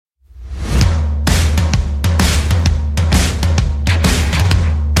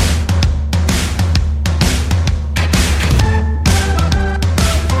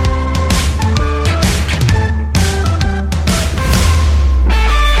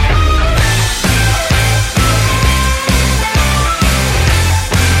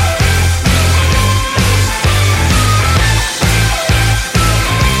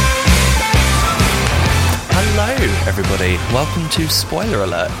Welcome to Spoiler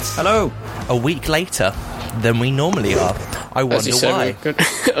Alerts. Hello. A week later than we normally are. I wonder why.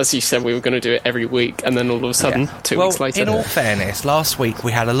 As you said, we were going to do it every week, and then all of a sudden, 2 weeks later. In all fairness, last week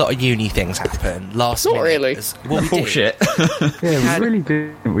we had a lot of uni things happen. Not really. Well, we Bullshit. Yeah, we really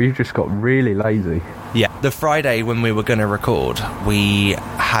didn't. We just got really lazy. Yeah, the Friday when we were going to record, we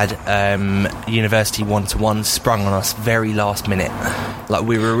had university one-to-one sprung on us very last minute. Like,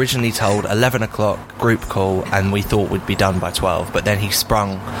 we were originally told 11 o'clock group call, and we thought we'd be done by 12, but then he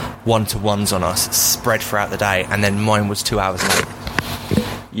sprung one-to-ones on us, spread throughout the day, and then mine was 2 hours late.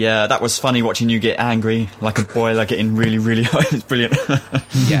 Yeah, that was funny watching you get angry like a boiler getting really, really hot. It's brilliant.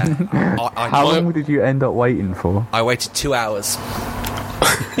 Yeah. How long did you end up waiting for? I waited 2 hours.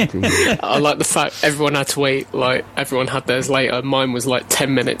 I like the fact everyone had to wait, like, everyone had theirs later. Mine was like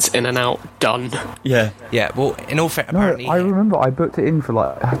 10 minutes in and out, done. Yeah. Yeah, well, in all fair, apparently... No, I remember I booked it in for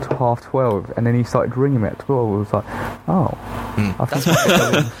like 12:30, and then he started ringing me at 12. I was like, oh. I think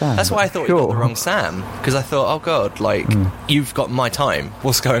That's why I thought you got the wrong Sam, because I thought, oh god, like, you've got my time,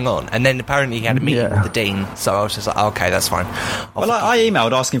 what's going on? And then apparently he had a meeting with the dean, so I was just like, oh, okay, that's fine. Well, I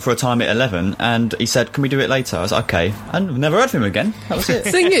emailed asking for a time at 11, and he said, can we do it later? I was like, okay. And never heard from him again. That was it.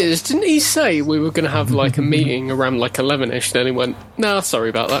 Thing is, didn't he say we were going to have like a meeting around like 11ish? Then he went, nah, sorry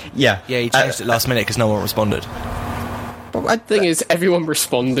about that. Yeah. Yeah, he changed it last minute because no one responded. Thing is, everyone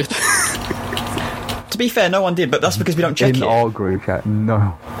responded. To be fair, no one did, but that's because we don't check in it. our group chat,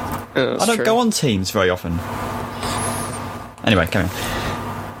 no. I don't go on Teams very often. Anyway, come on.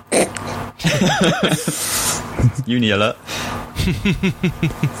 Uni alert.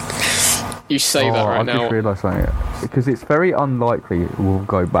 You say that right now. I just realised something. Because it's very unlikely we'll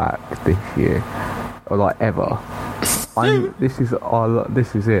go back this year. Or like ever. This is it.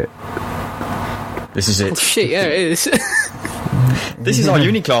 This is it. Oh, shit, yeah, it is. This is our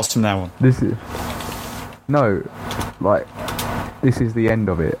uni class from now on. This is the end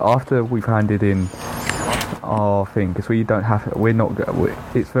of it. After we've handed in our thing, because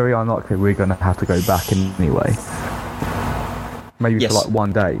it's very unlikely we're going to have to go back anyway. Maybe for like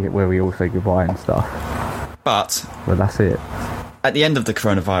one day where we all say goodbye and stuff. But that's it. At the end of the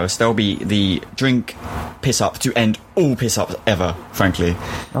coronavirus, there'll be the drink piss up to end all piss ups ever, frankly.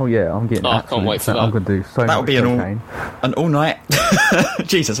 Oh yeah, I'm getting I can't wait for that. I'm going to do so That'll much be cocaine. an all night.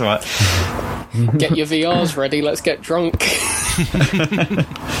 Jesus, all right. Get your VRs ready, let's get drunk.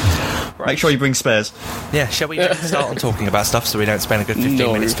 Make sure you bring spares. Yeah, shall we start on talking about stuff so we don't spend a good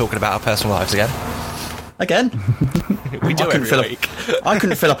 15 minutes talking about our personal lives again? Again? We do every week. I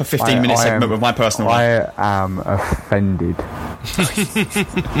couldn't fill up a 15-minute segment with my personal life. I am offended.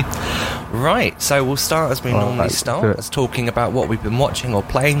 Right, so we'll start as we normally start, as talking about what we've been watching or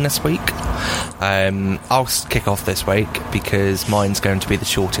playing this week. I'll kick off this week because mine's going to be the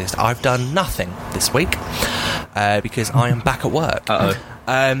shortest. I've done nothing this week because I am back at work.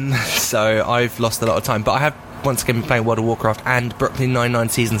 So I've lost a lot of time, but I have once again been playing World of Warcraft, and Brooklyn Nine-Nine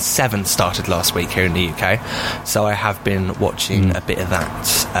Season 7 started last week here in the UK, so I have been watching a bit of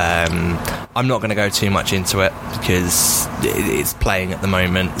that. I'm not going to go too much into it because it's playing at the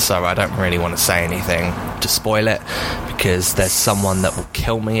moment, so I don't really want to say anything to spoil it, because there's someone that will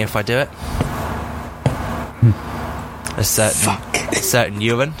kill me if I do it. A certain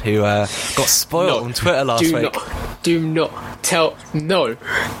Ewan who got spoiled on Twitter last week. Do not tell. No.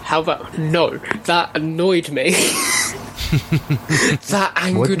 How about no? That annoyed me. That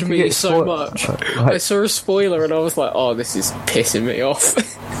angered me so much. I saw a spoiler and I was like, oh, this is pissing me off.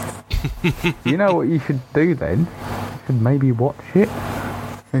 You know what you should do then? You should maybe watch it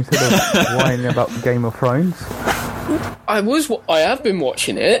instead of whining about Game of Thrones. I have been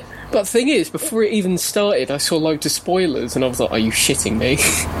watching it, but the thing is, before it even started, I saw loads of spoilers and I was like, are you shitting me?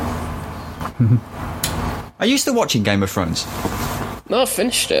 Are you still watching Game of Thrones? No, I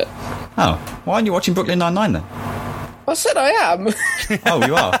finished it. Oh, why aren't you watching Brooklyn Nine-Nine then? I said I am. Oh,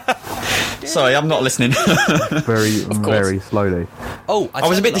 you are? Sorry, I'm not listening. Very slowly. Oh, I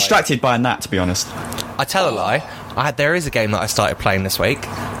was a bit distracted by that, to be honest. I tell a lie. There is a game that I started playing this week,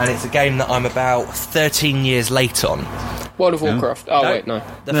 and it's a game that I'm about 13 years late on. World of Warcraft. Oh, wait, no.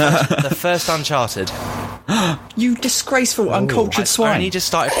 The first Uncharted. You disgraceful, uncultured swine. I only just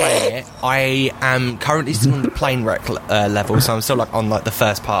started playing it. I am currently still on the plane wreck level, so I'm still on the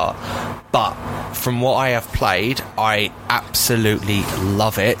first part. But from what I have played, I absolutely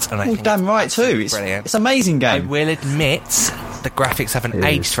love it. And I think damn right too. It's brilliant. It's an amazing game. I will admit the graphics haven't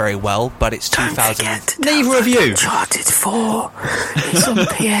aged very well, but it's 2000. Neither of you. Uncharted 4. It's on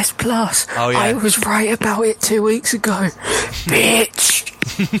PS Plus. Oh, yeah. I was right about it 2 weeks ago. Bitch.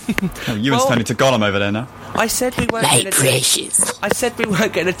 Ewan's turning to Gollum over there now. I said we weren't going to do it. I said we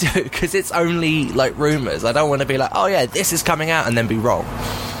weren't going to do it because it's only like rumours. I don't want to be like, oh yeah, this is coming out and then be wrong.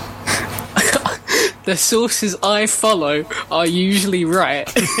 The sources I follow are usually right.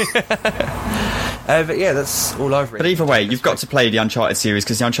 But yeah, that's all I've read. But either way, you've got to play the Uncharted series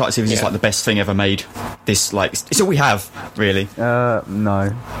because the Uncharted series is like the best thing ever made. This like it's all we have, really.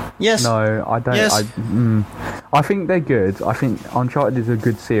 No. Yes. No, I don't. Yes. I think they're good. I think Uncharted is a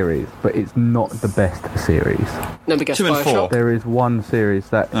good series, but it's not the best series. Let me guess. 2 and 4. There is one series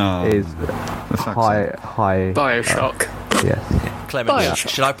that is high. Bioshock. Yes. Clement, Bioshock.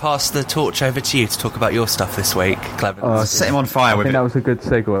 should I pass the torch over to you to talk about your stuff this week, Clement? Set him on fire I with think it. that was a good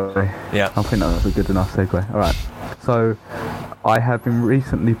segue. Yeah. I think that was a good enough segue. All right. So, I have been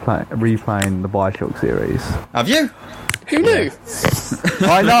recently replaying the Bioshock series. Have you? Who knew?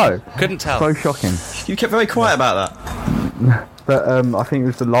 I know. Couldn't tell. So shocking. You kept very quiet about that. But I think it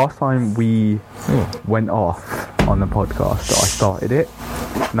was the last time we went off on the podcast that I started it,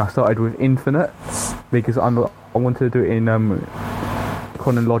 and I started with Infinite because I wanted to do it in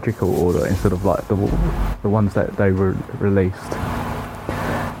chronological order instead of like the ones that they were released.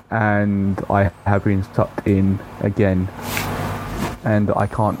 And I have been sucked in again, and I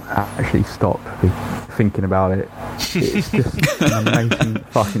can't actually stop thinking about it. It's just an amazing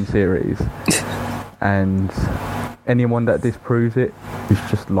fucking series, and anyone that disproves it is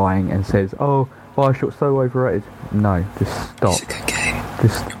just lying and says, "Oh, Bioshock's so overrated." No, just stop. It's a good game.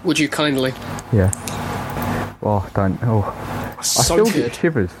 Just Would you kindly? yeah. Oh, don't. Oh. I So still good. get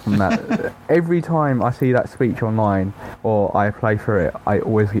shivers from that. Every time I see that speech online or I play through it, I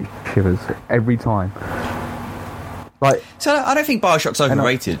always get shivers. Every time. Like, So I don't think Bioshock's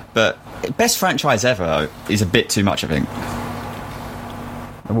overrated, but best franchise ever is a bit too much, I think.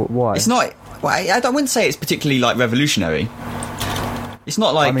 why? It's not... Well, I wouldn't say it's particularly, like, revolutionary. It's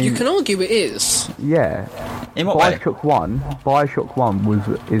not like... I mean, You can argue it is. Yeah. in what way? Bioshock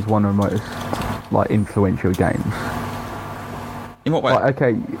 1 is one of the most, like, influential games. In what way? Like,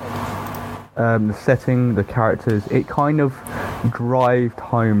 okay, the setting, the characters, it kind of drove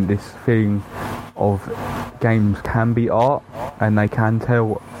home this thing of games can be art and they can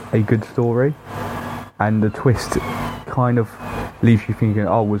tell a good story, and the twist kind of leaves you thinking,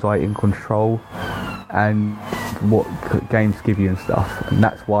 oh, was I in control, and what games give you and stuff, and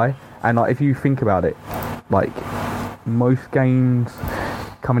that's why. And like, if you think about it, like most games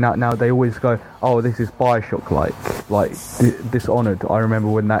coming out now, they always go, oh, this is Bioshock like Dishonored. I remember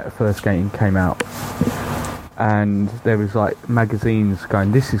when that first game came out, and there was like magazines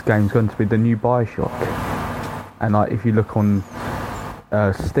going, this game's going to be the new Bioshock. And like, if you look on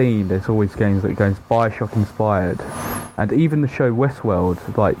Steam, there's always games that goes Bioshock inspired. And even the show Westworld,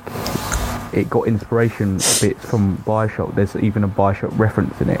 like, it got inspiration bits from Bioshock. There's even a Bioshock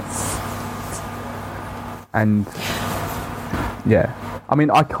reference in it. And yeah, I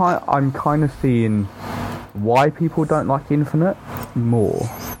mean, I'm kind of seeing why people don't like Infinite more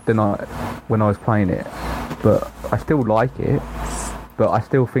than when I was playing it, but I still like it. But I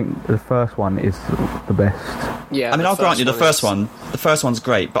still think the first one is the best. Yeah, I mean, I'll grant you the first one's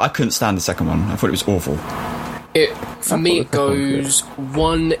great, but I couldn't stand the second one. I thought it was awful. For me, it goes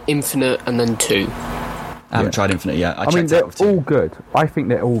 1, Infinite, and then 2. I haven't tried Infinite yet. I mean, checked they're out with two. all good. I think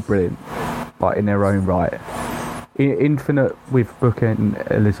they're all brilliant, like in their own right. Infinite with Book and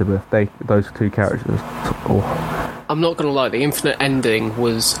Elizabeth, those two characters. Oh, I'm not gonna lie, the Infinite ending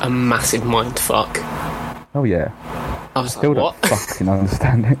was a massive mindfuck. oh yeah. I was Still like, what? don't fucking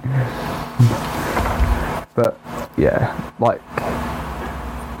understand it. But yeah, like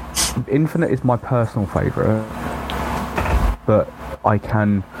Infinite is my personal favourite, but I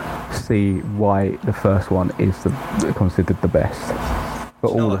can see why the first one is considered the best.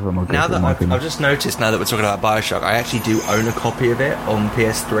 But all of them are good. Now in that my I've opinion. just noticed, now that we're talking about Bioshock, I actually do own a copy of it on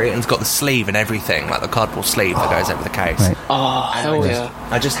PS3, and it's got the sleeve and everything, like the cardboard sleeve that goes over the case. Mate. Oh, hell yeah.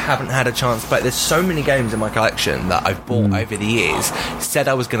 I just haven't had a chance to play. There's so many games in my collection that I've bought over the years, said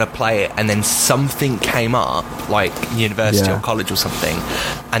I was going to play it, and then something came up, like university or college or something,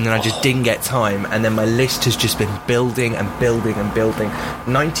 and then I just didn't get time, and then my list has just been building and building and building.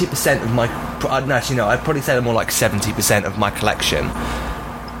 90% of my... no, actually, no, I'd probably say more like 70% of my collection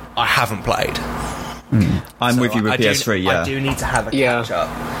I haven't played. I'm with you with PS3, yeah. I do need to have a catch-up.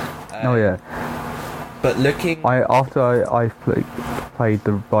 Oh yeah. But looking... After I've played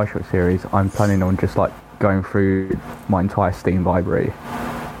the Bioshock series, I'm planning on just like going through my entire Steam library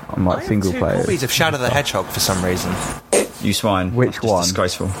on like single player. I have 2 copies of Shadow the Hedgehog for some reason. You swine. Which That's one?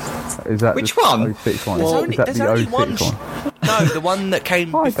 Disgraceful. Is that Which the one? 06 one? There's Is that there's the only 06 one. one? No, the one that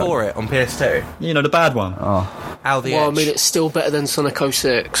came before it on PS2. You know, the bad one. Oh, Out the Well, I Edge. mean, it's still better than Sonic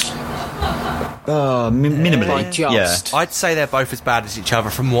 06. minimally. Just. I'd say they're both as bad as each other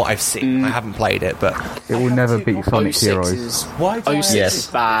from what I've seen. I haven't played it, but it will never beat Sonic 06 Heroes. is, Why do 06 Yes. is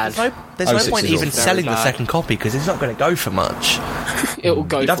bad. there's no 06 point is even also selling the bad. second copy because it's not going to go for much. It will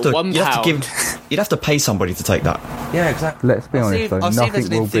go You'd have for to, £1. you'd have to pay somebody to take that. Yeah, exactly. Let's be honest, though, I'll see if there's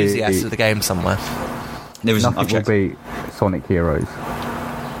an nothing will enthusiast beat of the game somewhere. There isn't. nothing I've will checked. beat Sonic Heroes.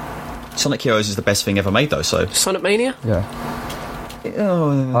 Sonic Heroes is the best thing ever made, though. So Sonic Mania? Yeah. oh,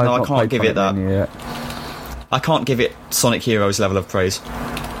 I've no, I not can't played give it Sonic that. Mania yet. I can't give it Sonic Heroes level of praise.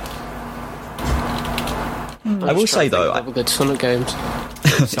 I will say though, Have good Sonic games.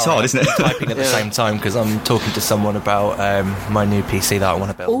 it's hard, isn't it? Typing at the Yeah. same time because I'm talking to someone about my new PC that I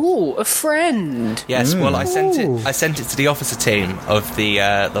want to build. Ooh, a friend. Yes, well, I sent Ooh. it to the officer team of the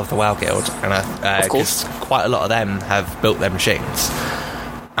WoW Guild, and Of course. because quite a lot of them have built their machines,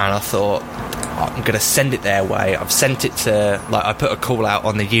 and I thought I'm going to send it their way. I've sent it to I put a call out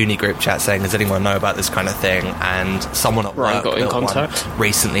on the uni group chat saying, does anyone know about this kind of thing? And someone at Ryan work got in built one contact.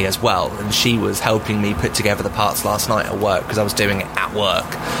 recently as well, and she was helping me put together the parts last night at work because I was doing it at work.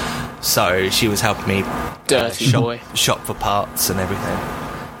 So she was helping me Dirty boy. shop for parts and everything.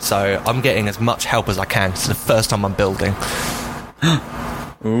 So I'm getting as much help as I can. It's the first time I'm building.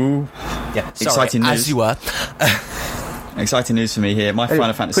 Ooh, Yeah, Exciting news. As you were. exciting news for me here. My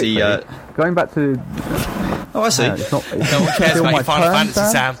Final Fantasy. Quickly, going back to Oh, I see. it's not. It's No one cares still about my your Final turn,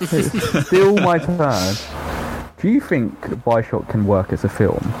 Fantasy, Sam. Still my turn. Do you think Bioshock can work as a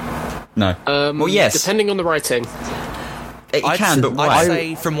film? No. Well, yes, Depending on the writing. it can, but I'd why?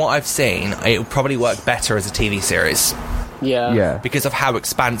 say from what I've seen, it will probably work better as a TV series Yeah. Yeah. because of how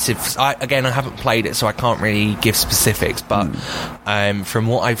expansive. I haven't played it, so I can't really give specifics. But from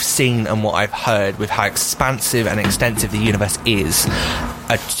what I've seen and what I've heard, with how expansive and extensive the universe is,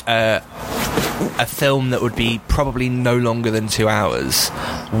 a film that would be probably no longer than 2 hours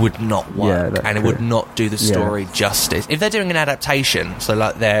would not work, that's and it true. would not do the story justice. If they're doing an adaptation, so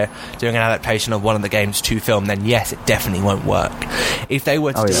like they're doing an adaptation of one of the games to film, then yes, it definitely won't work. If they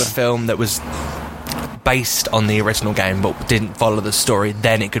were to do a film that was based on the original game but didn't follow the story,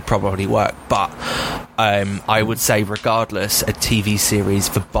 then it could probably work. But I would say regardless, a TV series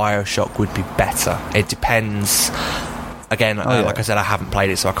for Bioshock would be better. It depends. Again, like I said, I haven't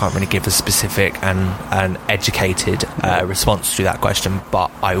played it, so I can't really give a specific and educated response to that question,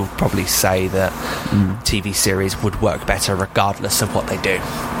 but I would probably say that TV series would work better regardless of what they do.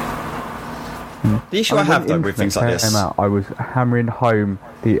 The issue I have though with things like this. Came out, I was hammering home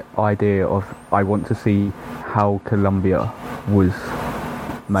the idea of I want to see how Columbia was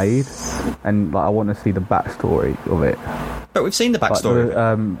made, and I want to see the backstory of it. But we've seen the backstory.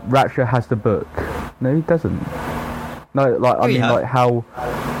 Ratchet has the book. No, he doesn't. No, I mean, have. like how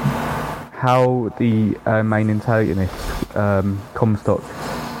the main antagonist, Comstock,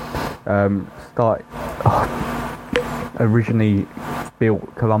 originally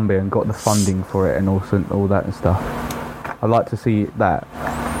built Columbia and got the funding for it and all that and stuff. I'd like to see that.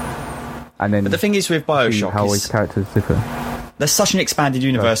 And then But the thing is with Bioshock how is his characters differ. there's such an expanded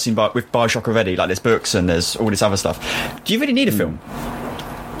universe with Bioshock already. Like there's books and there's all this other stuff. Do you really need a film?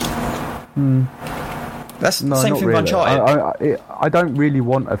 That's the No, same not thing with really. Uncharted. I don't really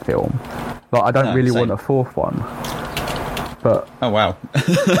want a film. Like I don't No, really same. want a fourth one. But Oh wow.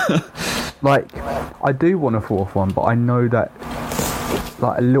 like I do want a fourth one, but I know that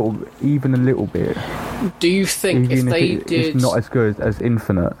like even a little bit, Do you think even if they if did? it's not as good as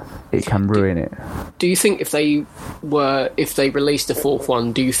Infinite, it can ruin it. Do you think if they released a fourth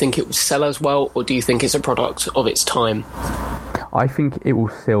one, do you think it would sell as well, or do you think it's a product of its time? I think it will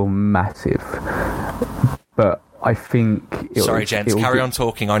sell massive, but I think Sorry, gents, carry on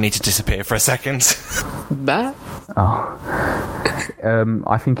talking. I need to disappear for a second. That?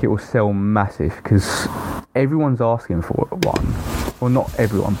 I think it will sell massive because everyone's asking for one. Well, not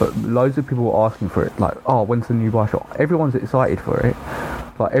everyone, but loads of people are asking for it. Like, oh, when's the new Bioshock? Everyone's excited for it.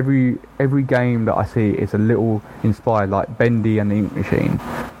 Like every game that I see is a little inspired, like Bendy and the Ink Machine.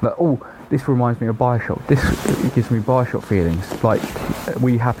 Like, oh, this reminds me of Bioshock. It gives me Bioshock feelings. Like,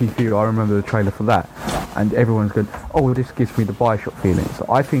 We Happy Few, I remember the trailer for that. And everyone's going, oh, this gives me the Bioshock feelings. So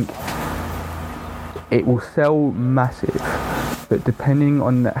I think it will sell massive, but depending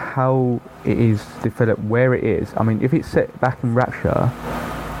on how it is developed, where it is. I mean, if it's set back in Rapture,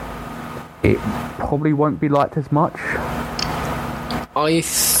 it probably won't be liked as much. I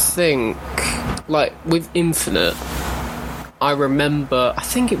think, like, with Infinite, I remember, I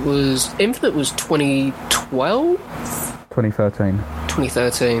think Infinite was 2012? 2013.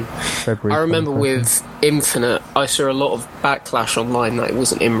 2013. February. I remember 2013. with Infinite, I saw a lot of backlash online that it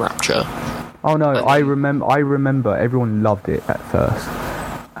wasn't in Rapture. Oh no, I remember everyone loved it at first,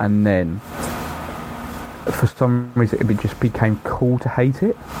 and then for some reason it just became cool to hate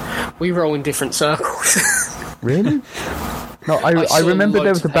it. We roll in different circles. Really? No, I remember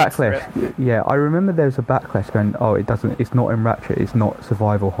there was a backlash. Yeah, I remember there was a backlash going, oh, it's not in Ratchet, it's not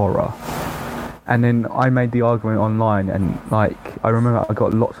survival horror. And then I made the argument online, and like I remember I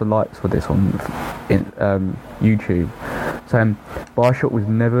got lots of likes for this on YouTube, saying BioShock was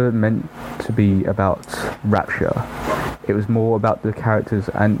never meant to be about Rapture. It was more about the characters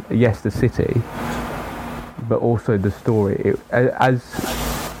and yes, the city, but also the story. As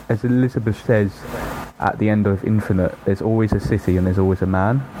Elizabeth says at the end of Infinite, there's always a city and there's always a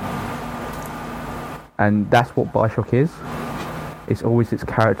man, and that's what BioShock is. It's always its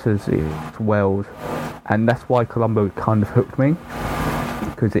characters, its world, and that's why Columbo kind of hooked me,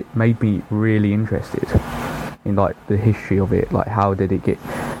 because it made me really interested in like the history of it, like how did it get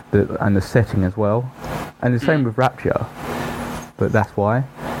and the setting as well, and the same with Rapture. But that's why,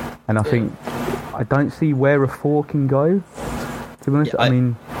 and I think I don't see where a 4 can go. To be honest, I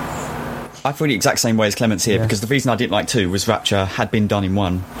mean, I feel the exact same way as Clements here, because the reason I didn't like 2 was Rapture had been done in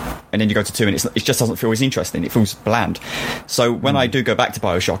 1, and then you go to 2 and it just doesn't feel as interesting. It feels bland. So when I do go back to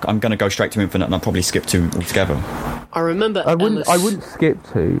BioShock, I'm going to go straight to Infinite, and I'll probably skip 2 altogether. I remember. I wouldn't skip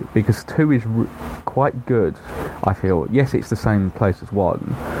 2 because 2 is quite good. I feel yes, it's the same place as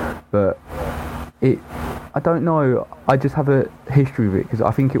 1, but I don't know. I just have a history of it because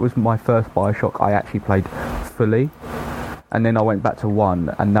I think it was my first BioShock I actually played fully. And then I went back to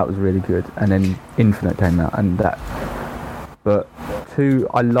 1, and that was really good. And then Infinite came out, and that. But 2,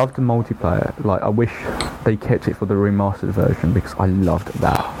 I loved the multiplayer. Like, I wish they kept it for the remastered version because I loved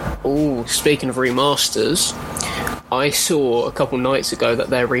that. Oh, speaking of remasters, I saw a couple nights ago that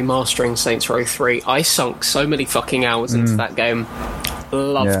they're remastering Saints Row 3. I sunk so many fucking hours into that game.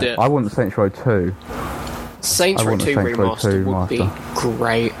 Loved it. I want Saints Row 2. Saints Row 2 remastered would be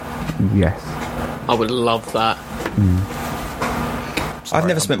great. Yes. I would love that. I've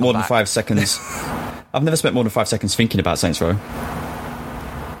never spent more than 5 seconds. I've never spent more than 5 seconds thinking about Saints Row.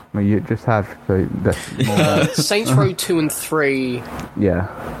 Well, you just have. So that's more Saints Row 2 and 3.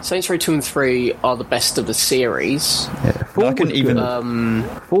 Yeah. Saints Row 2 and 3 are the best of the series. Yeah. 4 I couldn't even.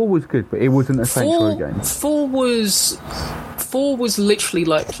 4 was good, but it wasn't a Saints Row game. 4 was literally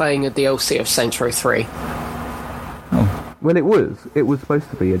like playing a DLC of Saints Row 3. Well, it was. It was supposed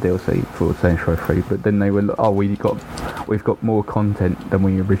to be a DLC for Saints Row 3, but then they were, we've got more content than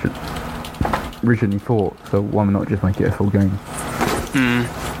we originally thought, so why not just make it a full game?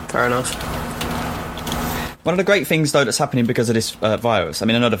 Fair enough. One of the great things, though, that's happening because of this virus, I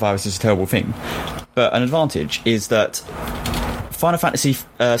mean, I know the virus is a terrible thing, but an advantage is that Final Fantasy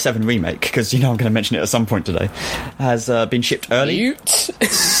VII Remake, because I'm going to mention it at some point today, has been shipped early.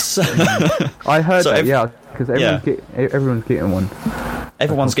 I heard that, yeah. Because everyone's getting one.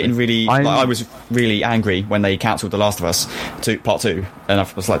 Everyone's getting really... I was really angry when they cancelled The Last of Us Part 2, and I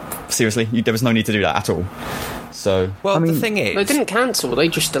was like, seriously? There was no need to do that at all. So, well, the thing is, they didn't cancel; they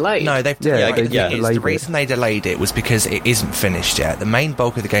just delayed. No, they've delayed. The reason they delayed it was because it isn't finished yet. The main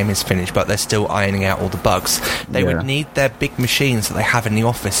bulk of the game is finished, but they're still ironing out all the bugs. They would need their big machines that they have in the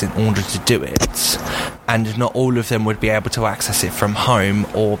office in order to do it, and not all of them would be able to access it from home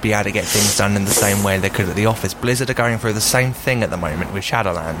or be able to get things done in the same way they could at the office. Blizzard are going through the same thing at the moment with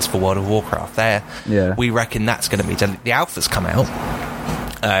Shadowlands for World of Warcraft. We reckon that's going to be delayed. The alpha's come out.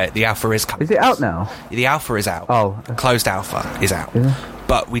 The alpha is coming. Is it out now? The alpha is out. Oh. Closed alpha is out. Yeah.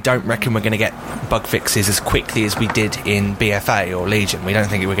 But we don't reckon we're going to get bug fixes as quickly as we did in BFA or Legion. We don't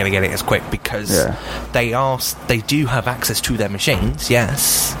think we're going to get it as quick because they do have access to their machines,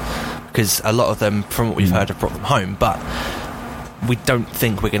 yes, because a lot of them, from what we've heard, have brought them home, but we don't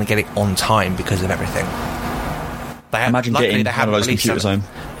think we're going to get it on time because of everything. Imagine getting one of those computers home.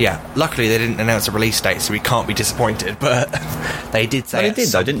 Yeah, luckily they didn't announce a release date, so we can't be disappointed, but they did say they did,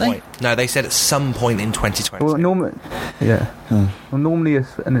 though, didn't they? No, they said at some point in 2020. Well, normally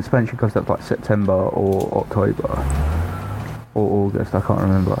an expansion comes up like September or October or August, I can't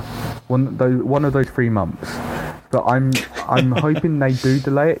remember. One of those 3 months. But I'm hoping they do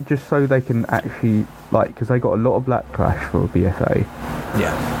delay it just so they can actually, because they got a lot of backlash for BFA.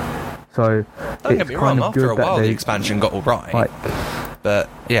 Yeah. So don't get me wrong, after a while the expansion got all right. But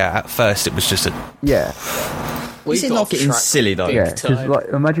yeah, at first it was just a... Yeah. Is it not getting silly though? Yeah, because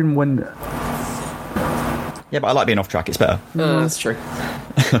imagine when... Yeah, but I like being off track, it's better. That's true.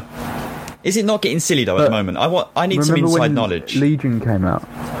 Is it not getting silly though at the moment? I need some inside knowledge. Legion came out.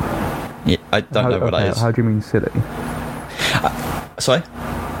 Yeah, I don't know what that is. How do you mean silly? Sorry?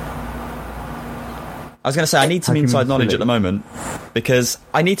 I was going to say, I need some inside knowledge at the moment, because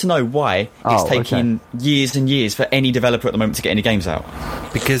I need to know why it's taking years and years for any developer at the moment to get any games out.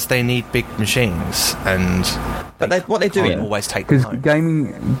 Because they need big machines, and what they're doing always take because time.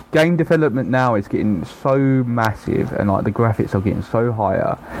 game development now is getting so massive, and like the graphics are getting so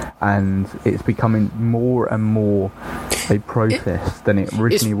higher, and it's becoming more and more a process than it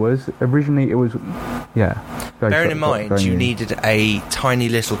originally was. Originally, it was Bearing in mind, you needed a tiny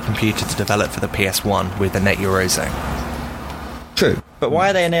little computer to develop for the PS1 with the Net Eurozone. True, but why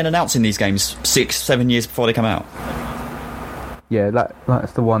are they then announcing these games 6-7 years before they come out? Yeah,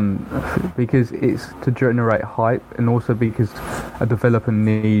 that's the one, because it's to generate hype, and also because a developer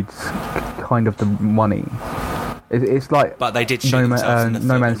needs kind of the money. It's like, but they did shoot themselves in the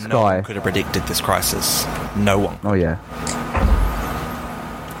No Man's Sky. Sky. No one could have predicted this crisis. No one. Oh yeah.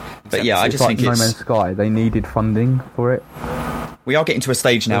 But yeah, I just think No Man's Sky. They needed funding for it. We are getting to a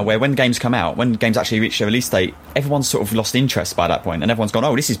stage now where when games come out, when games actually reach their release date, everyone's sort of lost interest by that point, and everyone's gone,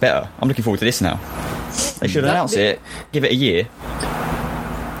 "Oh, this is better. I'm looking forward to this now." They should announce it, give it a year.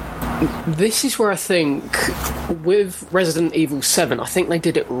 This is where I think, with Resident Evil 7, I think they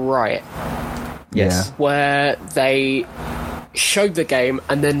did it right. Yes. Yeah. Where they showed the game,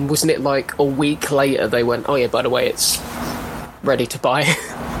 and then wasn't it like a week later they went, "Oh yeah, by the way, it's ready to buy."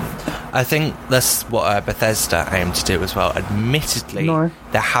 I think that's what Bethesda aimed to do as well. Admittedly,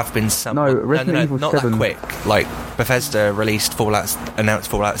 there have been some... Resident Evil not 7. that quick. Like, Bethesda announced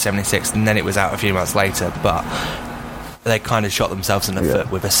Fallout 76, and then it was out a few months later, but they kind of shot themselves in the foot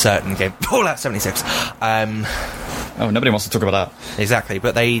with a certain game. Fallout 76. Oh, nobody wants to talk about that. Exactly,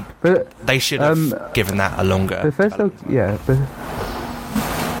 but they should have given that a longer... Bethesda,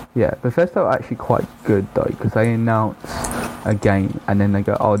 Bethesda are actually quite good, though, because they announce a game and then they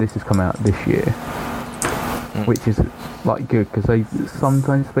go, "Oh, this is coming out this year," which is like good, because they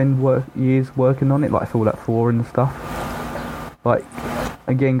sometimes spend years working on it, like Fallout 4 and stuff. Like,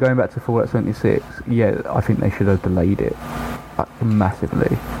 again, going back to Fallout 76, I think they should have delayed it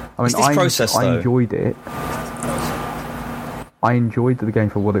massively. I mean, I enjoyed it. I enjoyed the game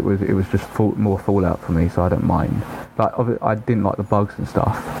for what it was. It was just more Fallout for me, so I don't mind. Like, I didn't like the bugs and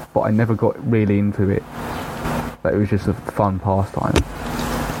stuff, but I never got really into it. Like, it was just a fun pastime.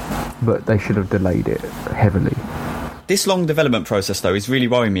 But they should have delayed it heavily. This long development process, though, is really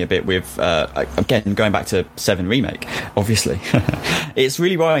worrying me a bit with, again, going back to 7 Remake, obviously. It's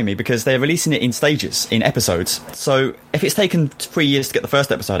really worrying me because they're releasing it in stages, in episodes. So if it's taken 3 years to get the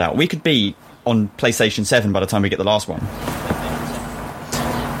first episode out, we could be on PlayStation 7 by the time we get the last one.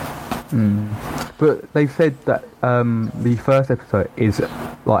 But they've said that the first episode is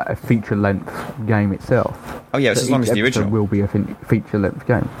like a feature-length game itself. Oh yeah, it's as long as the original. Will be a feature-length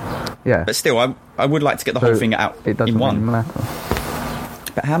game. Yeah. But still, I would like to get the whole thing out it doesn't in one. Really matter.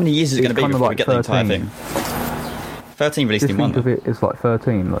 But how many years is it going to be before we get 13. The entire thing? 13 released in one. Think of it as like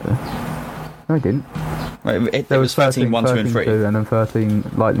 13. Like, no, it didn't. Right, it was 13, 1, 2 and 3. 2, and then 13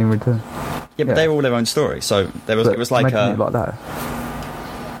 Lightning Return. Yeah, but they were all their own story. So it was like it like that.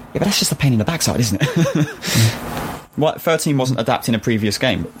 Yeah, but that's just a pain in the backside, isn't it? What 13 wasn't adapting a previous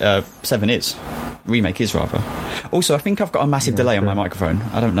game. 7 is. Remake is, rather. Also, I think I've got a massive delay on my microphone.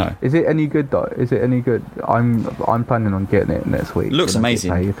 I don't know. Is it any good, though? Is it any good? I'm planning on getting it next week. Looks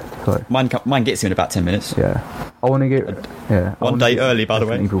amazing. Paid, so. Mine gets you in about 10 minutes. Yeah. I want to get... One day early, by the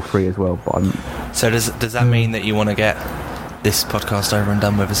way. Evil 3 as well, but I'm... So does that mean that you want to get this podcast over and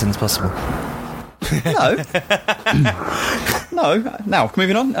done with as soon as possible? No. No. Now,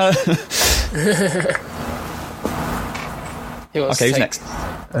 moving on. Okay, who's next?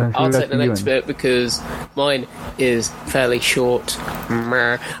 I'll take the next bit because mine is fairly short.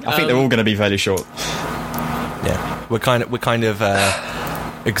 I think they're all going to be fairly short. Yeah, we're kind of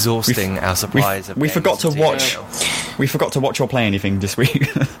exhausting our supplies. We forgot to watch. We forgot to watch or play anything this week.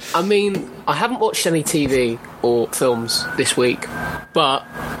 I mean, I haven't watched any TV or films this week,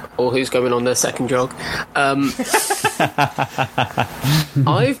 or who's going on their second jog.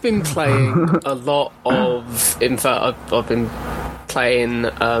 I've been playing a lot of... In fact, I've been playing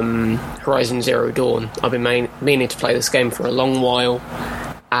Horizon Zero Dawn. I've been meaning to play this game for a long while,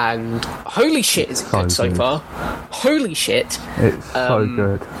 and holy shit is it good so far. Holy shit. It's so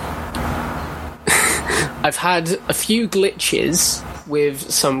good. I've had a few glitches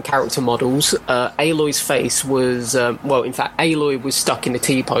with some character models. Aloy's face was... in fact, Aloy was stuck in a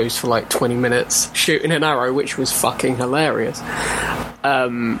T-pose for like 20 minutes shooting an arrow, which was fucking hilarious.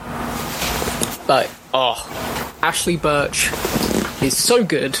 Ashley Birch is so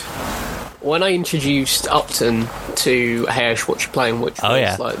good. When I introduced Upton to Hey Ash, What You Playing, which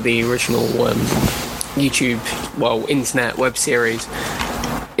was like the original YouTube, internet web series,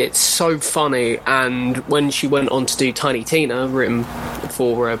 it's so funny. And when she went on to do Tiny Tina, written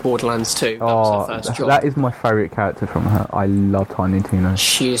for Borderlands 2, that was her first job. That is my favourite character from her. I love Tiny Tina.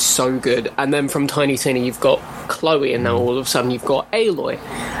 She is so good. And then from Tiny Tina, you've got Chloe, and now all of a sudden you've got Aloy.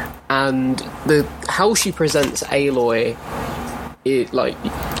 And how she presents Aloy,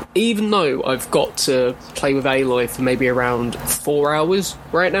 even though I've got to play with Aloy for maybe around 4 hours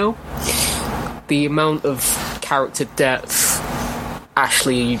right now, the amount of character depth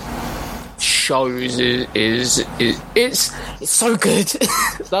Ashley shows is it's so good.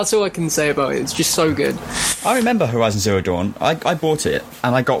 That's all I can say about it. It's just so good. I remember Horizon Zero Dawn. I bought it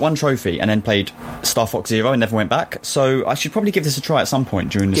and I got one trophy and then played Star Fox Zero and never went back. So I should probably give this a try at some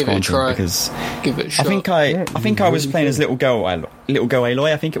point during this quarantine, because give it a shot. I think I was playing as little girl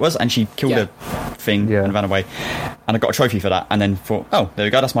Aloy, I think it was, and she killed a thing and ran away, and I got a trophy for that. And then thought, oh, there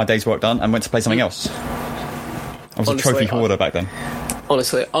we go, that's my day's work done, and went to play something else. I was a trophy hoarder back then.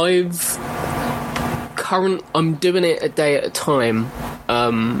 Honestly, I'm doing it a day at a time,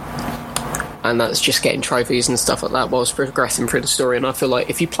 and that's just getting trophies and stuff like that whilst progressing through the story. And I feel like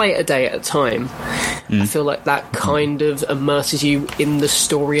if you play it a day at a time, I feel like that kind of immerses you in the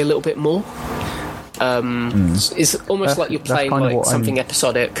story a little bit more. It's almost like you're playing like something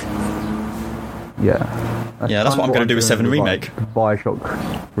episodic. Yeah. That's what I'm going to do with 7 Remake.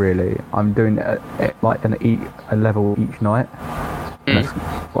 Bioshock, really. I'm doing a level each night. That's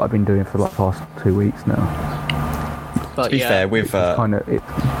what I've been doing for like the past 2 weeks now. But to be fair, with 7,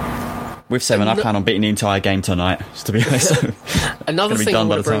 I plan on beating the entire game tonight, just to be honest. Another thing I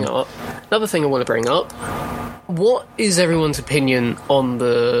want to bring up. What is everyone's opinion on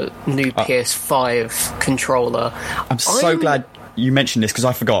the new PS5 controller? I'm so glad you mentioned this, because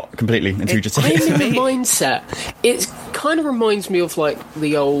I forgot completely until you just said it. I'm in the mindset. It kind of reminds me of like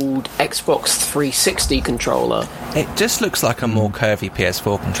the old Xbox 360 controller. It just looks like a more curvy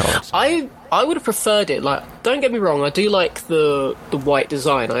PS4 controller. I would have preferred it. Like, don't get me wrong, I do like the white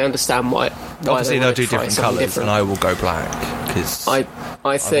design. I understand why obviously they'll do different colours, and I will go black, because I think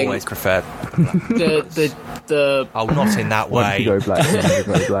I've always preferred the not in that way. You go black,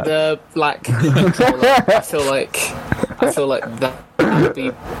 the black controller. I feel like that would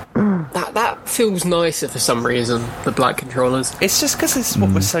be that feels nicer for some reason. The black controllers. It's just because it's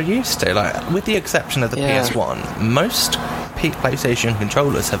what we're so used to. Like, with the exception of the PS1, most PlayStation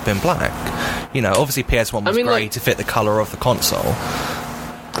controllers have been black. You know, obviously PS1 was grey to fit the colour of the console.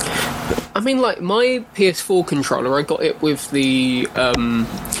 I mean, like, my PS4 controller, I got it with the...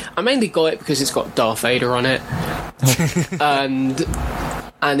 I mainly got it because it's got Darth Vader on it.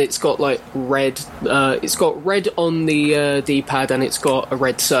 And it's got, like, red... it's got red on the D-pad, and it's got a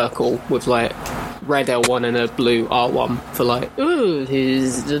red circle with, like, red L1 and a blue R1 for, like, ooh,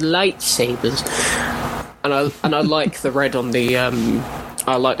 his lightsabers. And I like the red on the...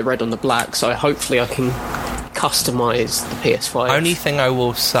 I like the red on the black, so hopefully I can customise the PS5. Only thing I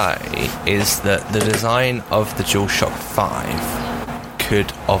will say is that the design of the DualShock 5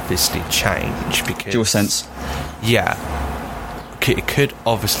 could obviously change, because... DualSense. Yeah. It could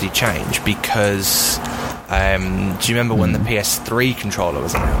obviously change, because... do you remember when the PS3 controller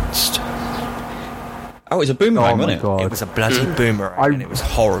was announced? Oh, it was a boomerang, wasn't it? God. It was a bloody boomerang, and it was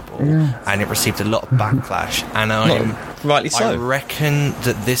horrible, and it received a lot of backlash. And rightly so. I reckon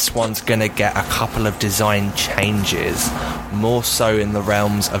that this one's going to get a couple of design changes, more so in the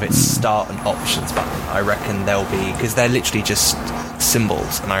realms of its start and options button. I reckon they'll be, because they're literally just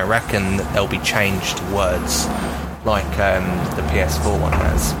symbols, and I reckon that they'll be changed to words like the PS4 one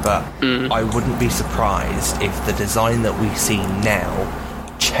has. But I wouldn't be surprised if the design that we see now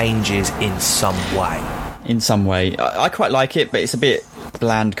changes in some way. In some way. I quite like it, but it's a bit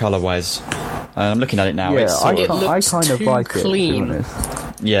bland colour-wise. I'm looking at it now. Yeah, it's I kind of like clean. it, to be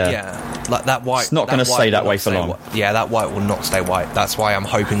honest. Yeah, like that white. It's not going to stay that way for long. Yeah, that white will not stay white. That's why I'm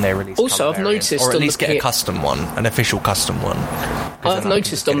hoping they release. Also, I've noticed, or at least get a custom one, an official custom one. I've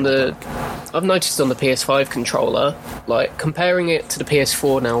noticed on the PS5 controller, like comparing it to the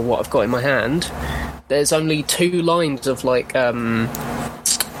PS4 now, what I've got in my hand, there's only 2 lines of like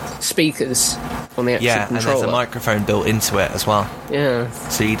speakers on the actual controller. And there's a microphone built into it as well. Yeah.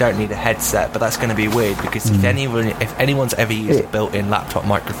 So you don't need a headset, but that's going to be weird, because if anyone's ever used a built-in laptop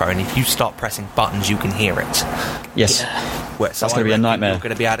microphone, if you start pressing buttons, you can hear it. Yes. So that's going to be a nightmare. You're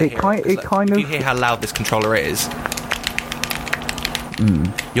going to be able to hear it. If you hear how loud this controller is,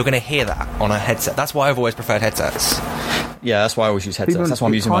 you're going to hear that on a headset. That's why I've always preferred headsets. Yeah, that's why I always use headsets. That's why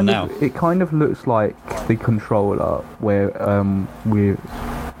I'm using one now. It kind of looks like the controller where with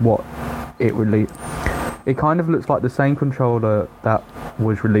what it released. It kind of looks like the same controller that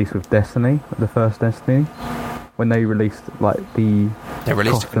was released with Destiny, the first Destiny, when they released like the They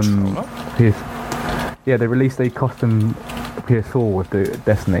released a controller? Yeah, they released a custom PS4 with the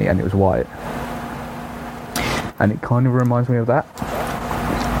Destiny, and it was white. And it kind of reminds me of that.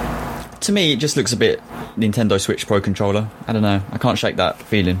 To me, it just looks a bit Nintendo Switch Pro controller. I don't know. I can't shake that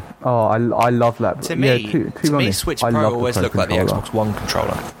feeling. Oh, I love that. To me, to me Switch Pro always looked like the Xbox One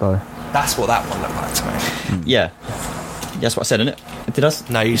controller. So. That's what that one looked like to me. Yeah. That's what I said, didn't it? Did I?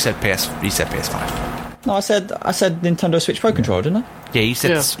 No, you said PS5. No, I said Nintendo Switch Pro controller, didn't I? Yeah, you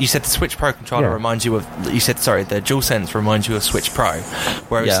said the Switch Pro controller reminds you of. You said the DualSense reminds you of Switch Pro,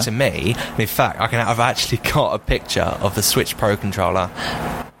 whereas to me, in fact, I've actually got a picture of the Switch Pro controller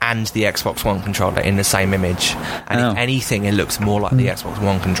and the Xbox One controller in the same image, and if anything, it looks more like the Xbox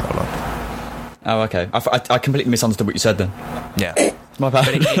One controller. Oh, okay. I completely misunderstood what you said then. Yeah, my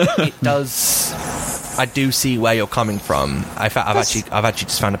bad. But it does. I do see where you're coming from. I've actually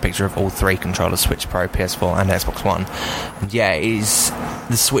just found a picture of all three controllers: Switch Pro, PS4, and Xbox One. And yeah,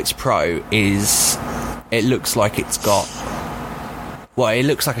 the Switch Pro is. It looks like it's got. Well, it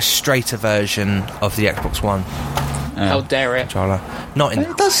looks like a straighter version of the Xbox One. How dare it? Controller. Not in.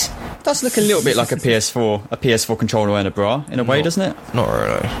 It does look a little bit like a PS4 controller and a bra in a way, doesn't it? Not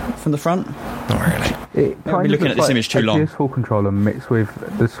really. From the front. Not really. It I've been looking at this image too long. PS4 controller mixed with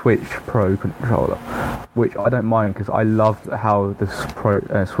the Switch Pro controller, which I don't mind because I love how the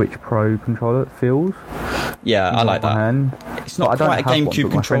Switch Pro controller feels. Yeah, I like that. Hand. It's not quite a GameCube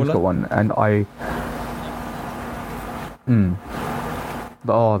controller. My friend's got one, and I.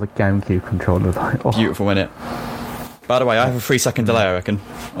 The GameCube controller. Beautiful, isn't it? By the way, I have a 3-second delay, I reckon,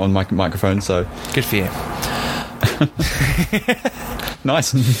 on my microphone, so... Good for you.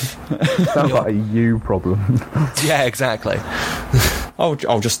 Nice. Sounds like a you problem. Yeah, exactly.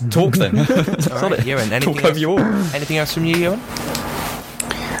 I'll just talk then. Right, Ewan, talk over you all. Anything else from you, Ewan?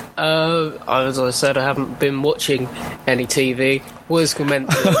 As I said, I haven't been watching any TV. Was meant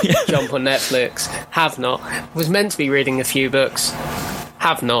to jump on Netflix. Have not. Was meant to be reading a few books.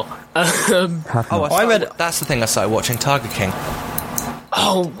 Have not. I read. That's the thing. I started watching Tiger King.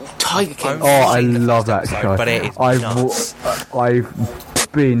 Oh, Tiger King! Oh, I love that show. But it is I've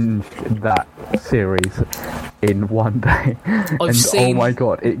binged that series in one day, oh my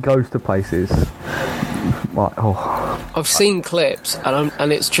god, it goes to places. Like, I've seen clips,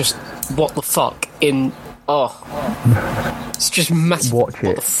 and it's just what the fuck it's just massive. Watch it.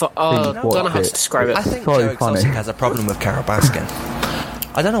 What the fuck? I don't know how to describe it. I think so Joe Exotic has a problem with Carol Baskin.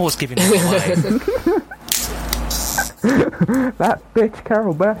 I don't know what's giving him away. That bitch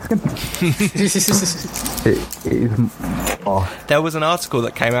Carol Baskin. It is. There was an article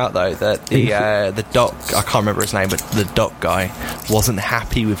that came out though that the doc, I can't remember his name, but the doc guy wasn't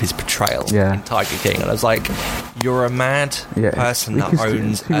happy with his portrayal in Tiger King, and I was like, "You're a mad person that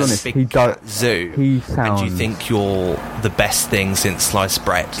owns a big cat zoo, and you think you're the best thing since sliced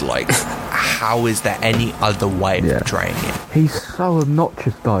bread? Like, how is there any other way of portraying it?" He's so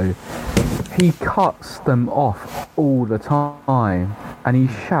obnoxious though. He cuts them off all the time, and he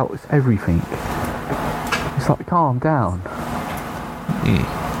shouts everything. It's like, calm down.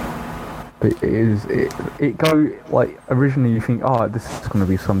 But it go like, originally you think, this is going to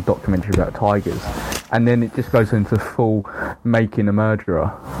be some documentary about tigers, and then it just goes into full making a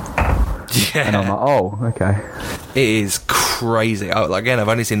murderer. Yeah. And I'm like, oh, okay. It is crazy. Again, I've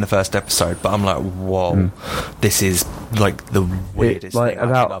only seen the first episode, but I'm like, whoa, this is like the weirdest thing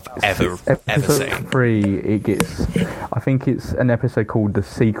I've ever seen. Episode 3, it gets, I think it's an episode called The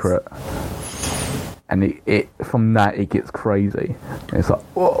Secret, and it from that it gets crazy. And it's like,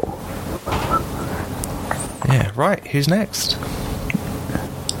 whoa. Yeah, right. Who's next?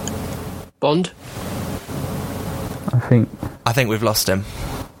 Bond. I think we've lost him.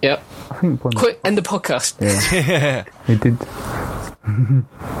 Yep. I think Bond. Quick, end the podcast. Yeah. He did.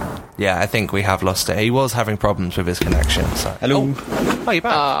 Yeah, I think we have lost it. He was having problems with his connection. So. Hello. Oh, you're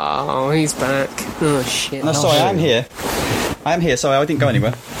back. Oh, he's back. Oh, shit. No, sorry, I'm here. I am here. Sorry, I didn't go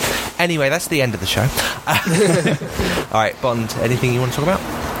anywhere. Anyway, that's the end of the show. Alright, Bond, anything you want to talk about?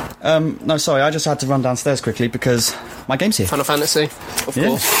 No, sorry, I just had to run downstairs quickly because my game's here. Final Fantasy, of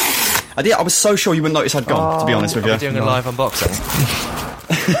course. I was so sure you wouldn't notice I'd gone, to be honest with you. Are we doing a live unboxing?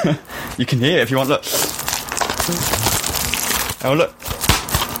 You can hear it if you want, look. Oh, look.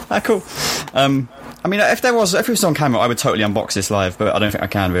 Cool. I mean, if it was on camera, I would totally unbox this live, but I don't think I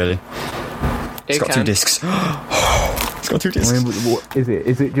can, really. It's got 2 discs. It's got 2 discs. I mean, what is it?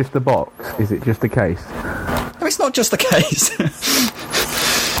 Is it just the box? Is it just the case? No, it's not just the case.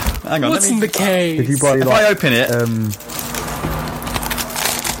 Hang on. What's in the case? If I open it...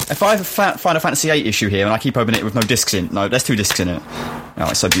 If I have a Final Fantasy VIII issue here and I keep opening it with no discs in... No, there's 2 discs in it. Oh,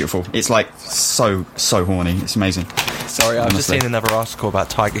 it's so beautiful. It's like so horny. It's amazing. Sorry, I've just seen another article about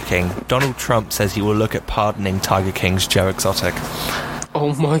Tiger King. Donald Trump says he will look at pardoning Tiger King's Joe Exotic.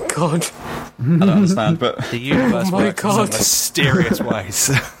 Oh my god. I don't understand, but the universe works in some mysterious ways.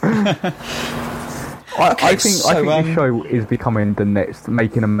 I think this show is becoming the next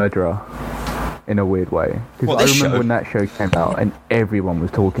Making a Murderer in a weird way. Because I remember when that show came out and everyone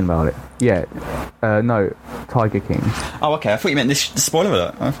was talking about it. Yeah. No, Tiger King. Oh, okay. I thought you meant the spoiler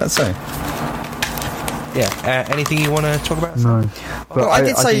alert. Let's say. Yeah. Anything you want to talk about? No. But well, I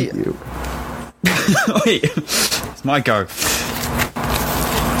did say... Wait. It's my go.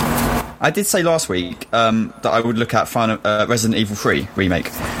 I did say last week that I would look at Resident Evil 3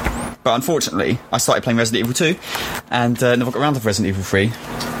 remake. But unfortunately, I started playing Resident Evil 2 and never got around to Resident Evil 3.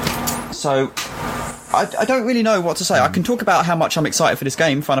 So, I don't really know what to say. I can talk about how much I'm excited for this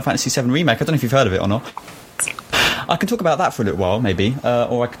game, Final Fantasy VII Remake. I don't know if you've heard of it or not. I can talk about that for a little while, maybe.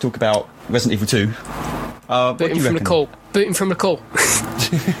 Or I could talk about Resident Evil 2. Boot him from the call. Boot him from the call.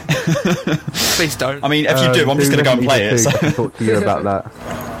 Please don't. I mean, if you do, I'm just going to go and play it. So. I can talk to you about that.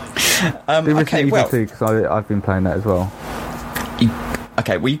 Okay, well... because I've been playing that as well.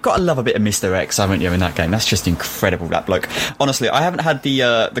 Okay, well, you've got to love a bit of Mr. X, haven't you, in that game? That's just incredible, that bloke. Honestly, I haven't had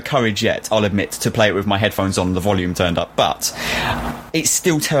the courage yet, I'll admit, to play it with my headphones on and the volume turned up, but it's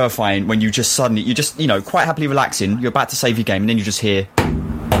still terrifying when you just suddenly, you're just, quite happily relaxing, you're about to save your game, and then you just hear...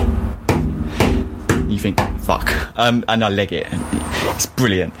 You think, fuck. And I leg it. It's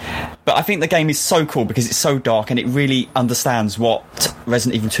brilliant. But I think the game is so cool because it's so dark and it really understands what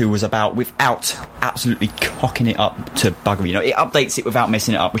Resident Evil 2 was about without absolutely cocking it up to buggery. It updates it without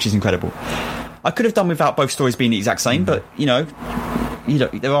messing it up, which is incredible. I could have done without both stories being the exact same, but,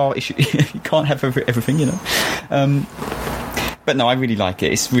 there are issues. You can't have everything, But no, I really like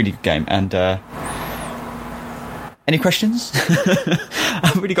it. It's a really good game. And, any questions?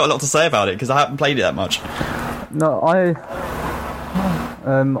 I've really got a lot to say about it because I haven't played it that much. No,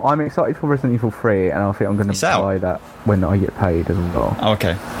 I'm excited for Resident Evil 3 and I think I'm going to buy that when I get paid as well. Oh,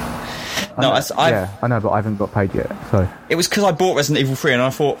 okay. I know, but I haven't got paid yet. So it was because I bought Resident Evil 3 and I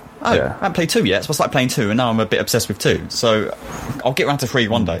thought, I haven't played 2 yet, so I started playing 2 and now I'm a bit obsessed with 2. So I'll get around to 3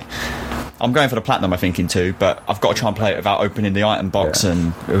 one day. I'm going for the platinum, I think, in 2, but I've got to try and play it without opening the item box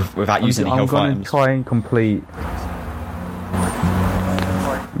and without using any health items. I'm going to try and complete...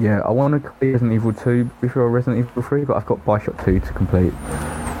 Yeah, I want to complete Resident Evil 2 before Resident Evil 3, but I've got Bioshock 2 to complete.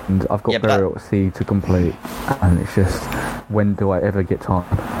 And I've got Burial at Sea to complete. And it's just, when do I ever get time?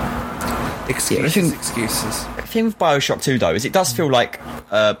 Excuses. The thing with Bioshock 2, though, is it does feel like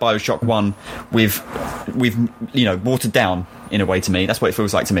Bioshock 1 with watered down, in a way, to me. That's what it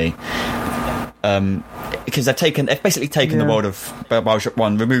feels like to me. Because they've basically taken the world of Bioshock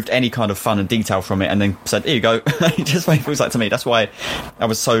 1, removed any kind of fun and detail from it, and then said, here you go. Just what it feels like to me. That's why I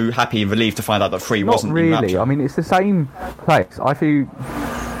was so happy and relieved to find out that 3 wasn't really. Rapture. I mean, it's the same place. I think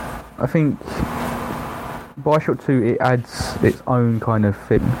Bioshock 2, it adds its own kind of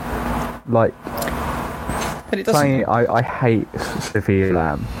thing. Like, but it doesn't. I hate Sophia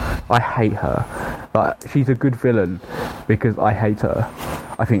Lamb. I hate her. But she's a good villain because I hate her.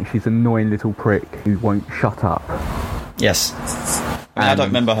 I think she's an annoying little prick who won't shut up. Yes. I don't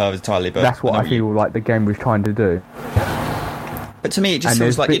remember her entirely, but... That's what I feel like the game was trying to do. But to me, it just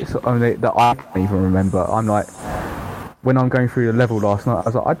feels like... bits that I can't even remember. I'm like... When I'm going through the level last night, I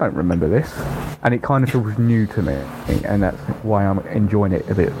was like, I don't remember this. And it kind of feels new to me. And that's why I'm enjoying it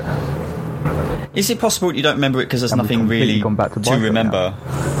a bit. Is it possible you don't remember it because there's nothing really to remember?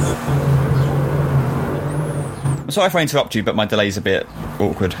 I'm sorry if I interrupt you, but my delay's a bit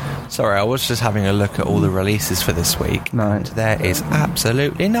awkward. Sorry, I was just having a look at all the releases for this week, and there is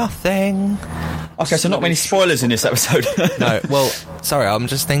absolutely nothing. Okay, so not many spoilers in this episode. No, well, sorry, I'm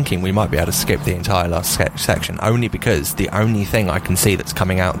just thinking we might be able to skip the entire last section, only because the only thing I can see that's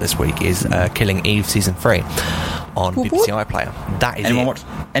coming out this week is Killing Eve Season 3 on BBC iPlayer. That is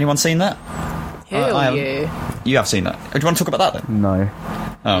Anyone seen that? Hell yeah. You have seen that. Do you want to talk about that then? No.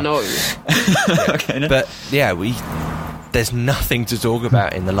 Oh. No. Okay, no. But yeah, there's nothing to talk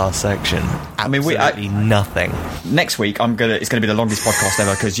about in the last section. Absolutely nothing. Next week it's gonna be the longest podcast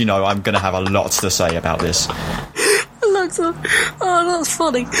ever because I'm gonna have a lot to say about this. Alexa, oh, that's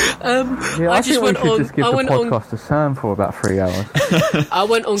funny. I just went on. Just give the podcast to Sam for about 3 hours. I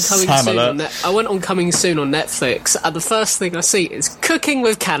went on Coming Soon on Netflix, and the first thing I see is Cooking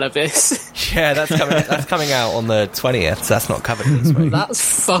with Cannabis. Yeah, that's coming out on the 20th. So that's not covered this week.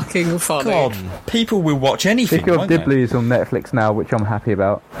 That's fucking funny. God, people will watch anything. Vicar of Dibley is on Netflix now, which I'm happy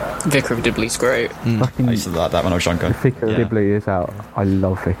about. Vicar of Dibley's great. I used to like that when I was younger. Vicar of Dibley is out. I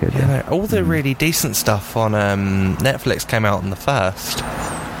love Vicar. Yeah, all the really decent stuff on Netflix came out on the 1st.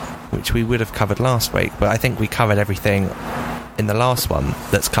 which we would have covered last week, but I think we covered everything in the last one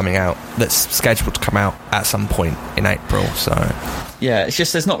that's coming out, that's scheduled to come out at some point in April. So yeah, it's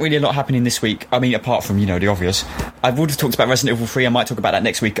just there's not really a lot happening this week. I mean, apart from, the obvious. I would have talked about Resident Evil 3. I might talk about that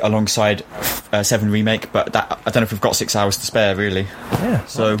next week alongside 7 Remake, but that, I don't know if we've got 6 hours to spare, really. Yeah.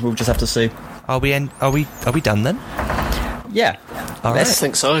 So we'll just have to see. Are we done then? Yeah. All I right.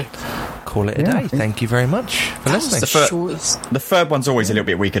 think so. Call it a day. Thank you very much for listening. The third one's always a little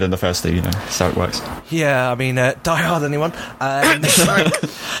bit weaker than the first two, That's how it works. Yeah, I mean, Die Hard, anyone?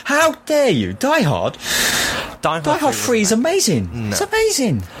 How dare you? Die Hard? Die Hard 3 is amazing. No. It's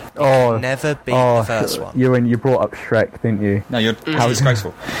amazing. Oh, never beat the first one. You brought up Shrek, didn't you? No, how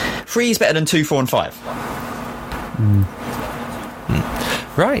disgraceful. 3 is better than 2, 4 and 5.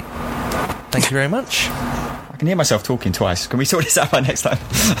 Right. Thank you very much. I can hear myself talking twice. Can we sort this out by next time?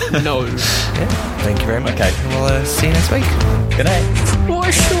 No. Yeah. Thank you very much. Okay. We'll see you next week. Good night. What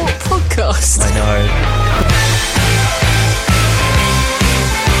a short podcast. I know.